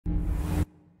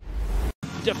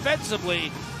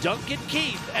defensively, Duncan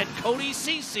Keith and Cody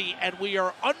Ceci, and we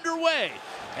are underway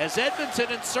as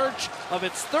Edmonton in search of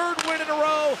its third win in a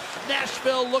row.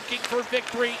 Nashville looking for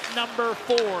victory number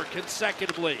 4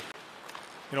 consecutively.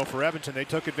 You know, for Edmonton, they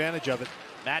took advantage of it.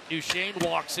 Matt Duchene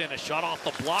walks in, a shot off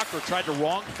the blocker, tried to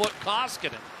wrong foot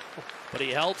Koskinen, but he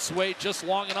held sway just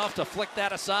long enough to flick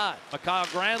that aside. Mikael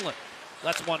Granlund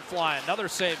lets one fly, another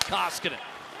save Koskinen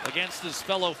against his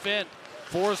fellow Finn.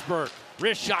 Forsberg,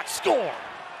 wrist shot, score!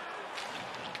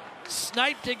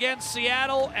 Sniped against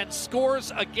Seattle and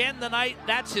scores again tonight.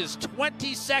 That's his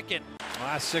 22nd.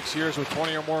 Last 6 years with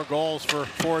 20 or more goals for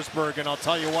Forsberg, and I'll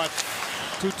tell you what,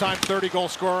 two-time 30-goal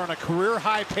scorer on a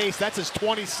career-high pace. That's his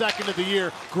 22nd of the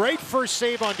year. Great first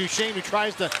save on Duchene, who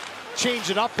tries to change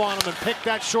it up on him and pick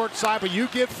that short side, but you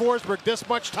give Forsberg this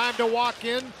much time to walk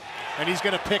in, and he's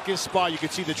going to pick his spot. You can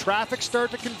see the traffic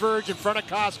start to converge in front of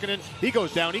Koskinen. He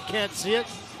goes down, he can't see it.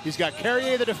 He's got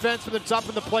Carrier, the defenseman, that's up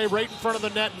in the play right in front of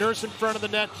the net, Nurse in front of the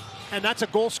net, and that's a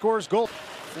goal scorer's goal.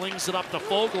 Flings it up to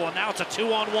Foegele, and now it's a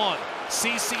 2-on-1.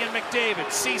 Ceci and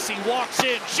McDavid. Ceci walks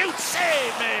in, shoots,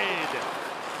 save made.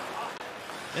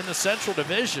 In the Central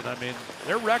Division, I mean,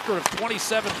 their record of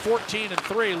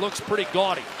 27-14-3 looks pretty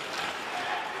gaudy.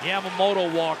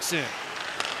 Yamamoto walks in.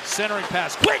 Centering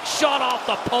pass, quick shot off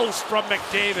the post from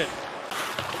McDavid.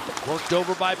 Worked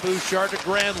over by Bouchard to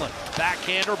Granlund.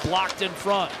 Backhander blocked in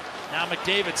front. Now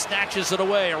McDavid snatches it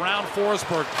away around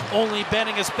Forsberg, only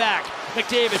bending his back.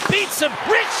 McDavid beats him,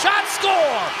 wrist shot,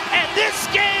 score! And this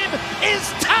game is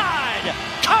tied!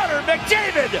 Connor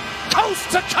McDavid, coast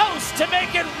to coast to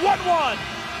make it 1-1.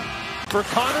 For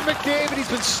Connor McDavid, he's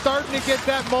been starting to get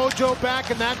that mojo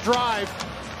back in that drive.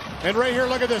 And right here,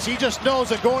 look at this. He just knows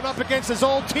that going up against his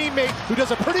old teammate, who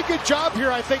does a pretty good job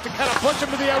here, I think, to kind of push him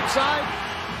to the outside.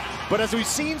 But as we've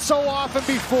seen so often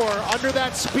before, under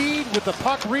that speed, with the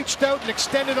puck reached out and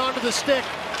extended onto the stick,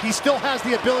 he still has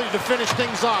the ability to finish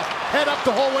things off. Head up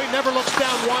the whole way, never looks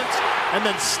down once, and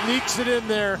then sneaks it in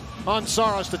there on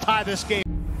Saros to tie this game.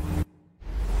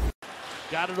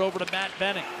 Got it over to Matt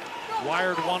Benning.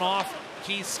 Wired one off.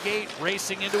 Keith skate,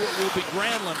 racing into it will be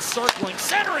Granlund, circling,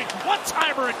 centering,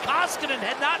 one-timer, and Koskinen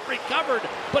had not recovered,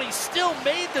 but he still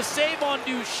made the save on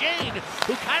Duchene,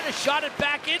 who kind of shot it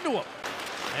back into him.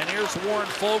 And here's Warren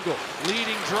Foegele,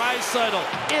 leading Draisaitl,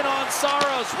 in on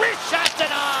Saros, wrist shot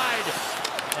denied!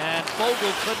 And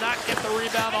Foegele could not get the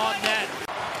rebound on net.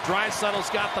 Draisaitl's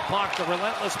got the puck, the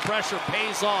relentless pressure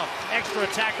pays off. Extra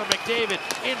attacker McDavid,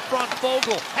 in front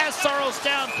Foegele, has Saros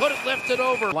down, couldn't lift it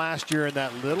over. Last year in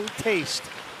that little taste,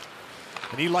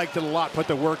 and he liked it a lot, put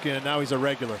the work in, and now he's a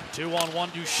regular.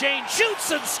 2-on-1, Duchene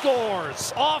shoots and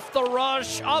scores! Off the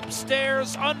rush,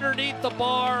 upstairs, underneath the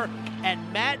bar,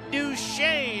 and Matt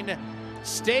Duchene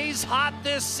stays hot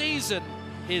this season.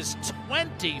 His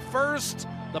 21st,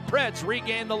 the Preds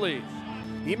regain the lead.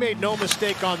 He made no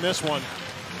mistake on this one.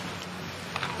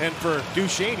 And for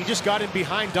Duchene, he just got in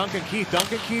behind Duncan Keith.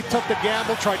 Duncan Keith took the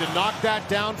gamble, tried to knock that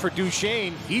down for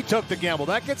Duchene. He took the gamble.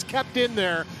 That gets kept in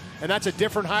there, and that's a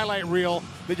different highlight reel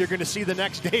that you're going to see the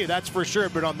next day, that's for sure.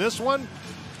 But on this one,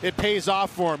 it pays off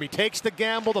for him. He takes the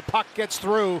gamble, the puck gets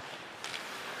through.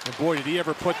 And boy, did he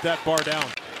ever put that bar down.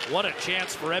 What a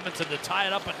chance for Edmonton to tie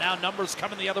it up, but now numbers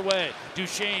coming the other way.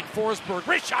 Duchene, Forsberg,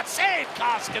 wrist shot, save,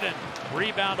 Koskinen.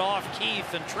 Rebound off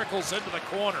Keith and trickles into the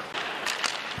corner.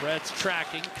 Preds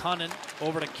tracking, Cunnin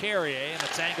over to Carrier, and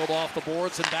it's angled off the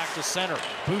boards and back to center.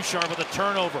 Bouchard with a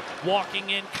turnover,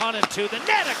 walking in, Cunnin to the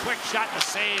net, a quick shot and a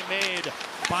save made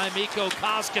by Mikko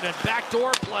Koskinen.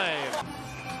 Backdoor play.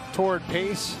 Toward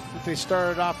pace that they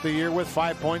started off the year with,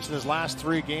 5 points in his last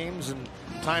 3 games, and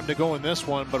time to go in this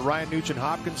one. But Ryan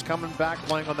Nugent-Hopkins coming back,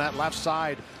 playing on that left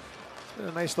side.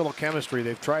 A nice little chemistry.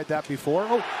 They've tried that before.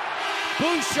 Oh.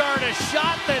 Bouchard, a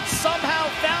shot that somehow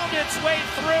found its way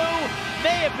through.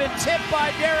 May have been tipped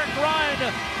by Derek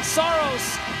Ryan.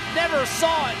 Saros never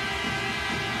saw it.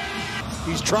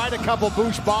 He's tried a couple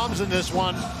Bouch bombs in this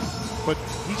one, but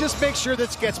he just makes sure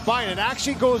this gets by, and it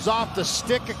actually goes off the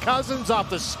stick of Cousins,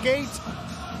 off the skate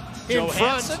in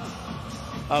front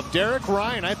of Derek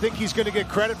Ryan. I think he's going to get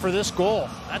credit for this goal.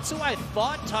 That's who I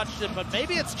thought touched it, but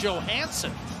maybe it's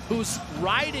Johansson who's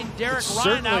riding Derek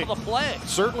Ryan out of the play.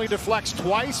 Certainly deflects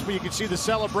twice, but you can see the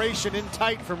celebration in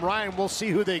tight from Ryan. We'll see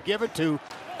who they give it to.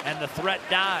 And the threat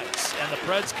dies, and the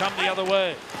Preds come the other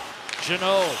way.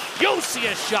 Jeannot, Josi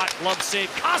a shot, glove save,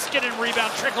 Koskinen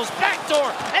rebound, trickles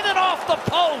backdoor, and then off the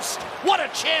post. What a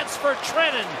chance for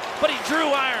Trennan, but he drew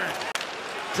iron.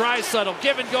 Draisaitl,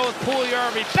 give and go with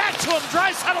Puljujarvi, back to him,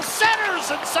 Draisaitl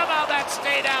centers, and somehow that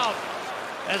stayed out.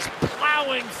 As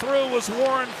plowing through was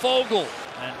Warren Foegele,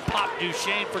 and popped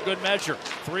Duchene for good measure.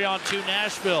 3-on-2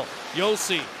 Nashville,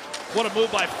 Josi What a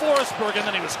move by Forsberg, and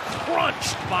then he was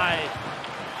crunched by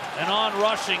an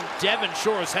on-rushing Devon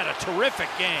Shores. Had a terrific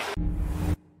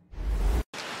game.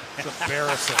 It's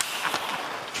embarrassing.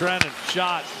 Trenton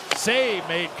shot, save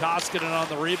made. Koskinen on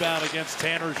the rebound against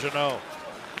Tanner Jeannot.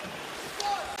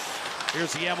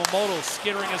 Here's Yamamoto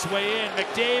skittering his way in.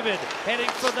 McDavid heading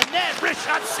for the net. Wrist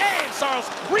shot, save. Saros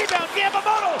rebound.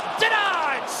 Yamamoto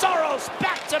denied. Saros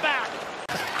back to back.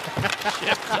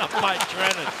 Shipped up by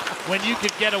Trenton when you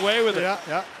could get away with it.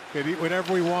 Yeah. Could eat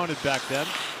whatever we wanted back then.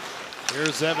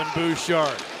 Here's Evan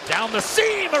Bouchard. Down the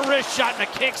seam, a wrist shot and a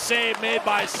kick save made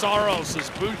by Saros as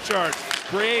Bouchard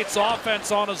creates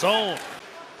offense on his own.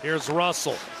 Here's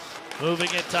Russell moving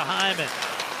it to Hyman.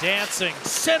 Dancing,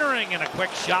 centering, and a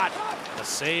quick shot. A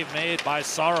save made by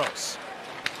Saros.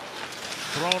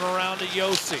 Thrown around to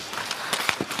Yossi.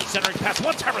 Centering pass,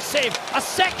 one-timer save. A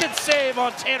second save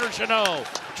on Tanner Jeannot.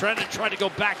 Trenton tried to go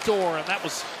backdoor, and that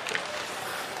was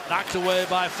knocked away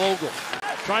by Fogle.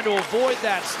 Trying to avoid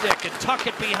that stick and tuck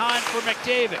it behind for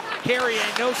McDavid. Carrier,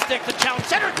 no stick, the challenge.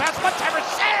 Centering pass, one-timer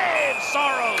save.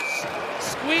 Saros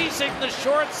squeezing the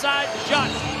short side shut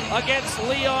against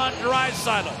Leon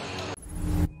Draisaitl.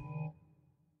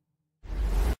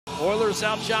 Oilers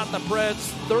outshot the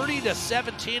Preds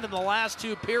 30-17 in the last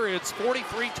two periods,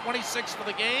 43-26 for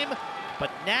the game, but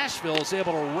Nashville is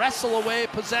able to wrestle away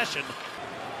possession.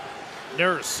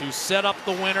 Nurse, who set up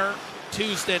the winner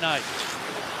Tuesday night,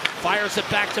 fires it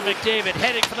back to McDavid,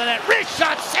 heading for the net. Wrist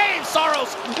shot, save,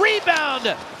 Saros,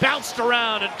 rebound, bounced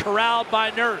around and corralled by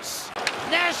Nurse.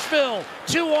 Nashville,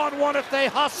 2-on-1 if they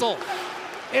hustle.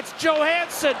 It's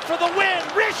Johansson for the win.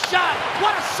 Wrist shot.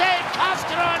 What a save.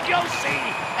 Koskinen on Yossi.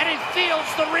 And he fields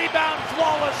the rebound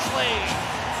flawlessly.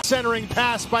 Centering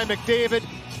pass by McDavid.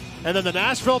 And then the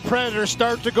Nashville Predators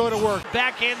start to go to work.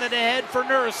 Backhanded ahead for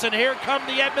Nurse. And here come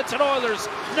the Edmonton Oilers.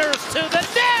 Nurse to the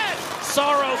net.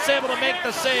 Saros able to make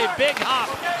the save. Big hop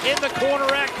in the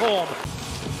corner at Ekholm.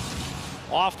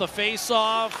 Off the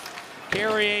face-off.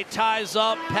 Carrier ties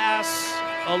up. Pass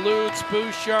eludes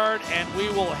Bouchard, and we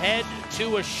will head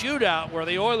to a shootout where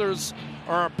the Oilers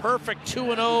are a perfect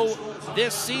 2-0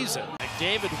 this season.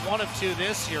 McDavid 1 of 2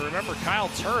 this year. Remember, Kyle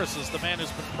Turris is the man who's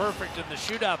been perfect in the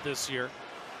shootout this year.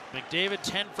 McDavid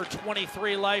 10 for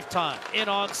 23 lifetime. In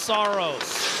on Saros.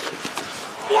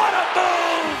 What a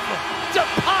move!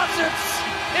 Deposits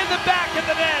in the back of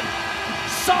the net.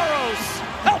 Saros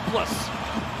helpless.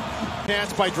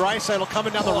 Chance by Draisaitl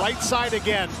coming down the right side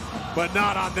again. But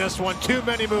not on this one. Too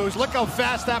many moves. Look how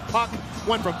fast that puck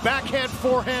went from backhand,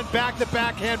 forehand, back to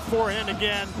backhand, forehand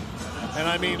again. And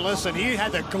I mean, listen, he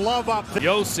had the glove up.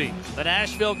 Yossi, the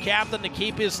Nashville captain, to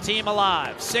keep his team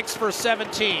alive. 6 for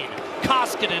 17.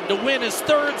 Koskinen to win his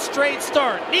third straight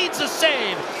start. Needs a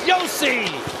save. Yossi,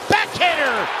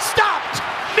 backhander, stopped.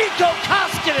 Mikko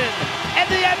Koskinen and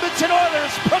the Edmonton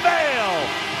Oilers prevail.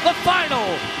 The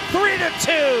final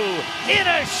 3-2 in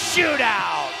a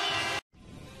shootout.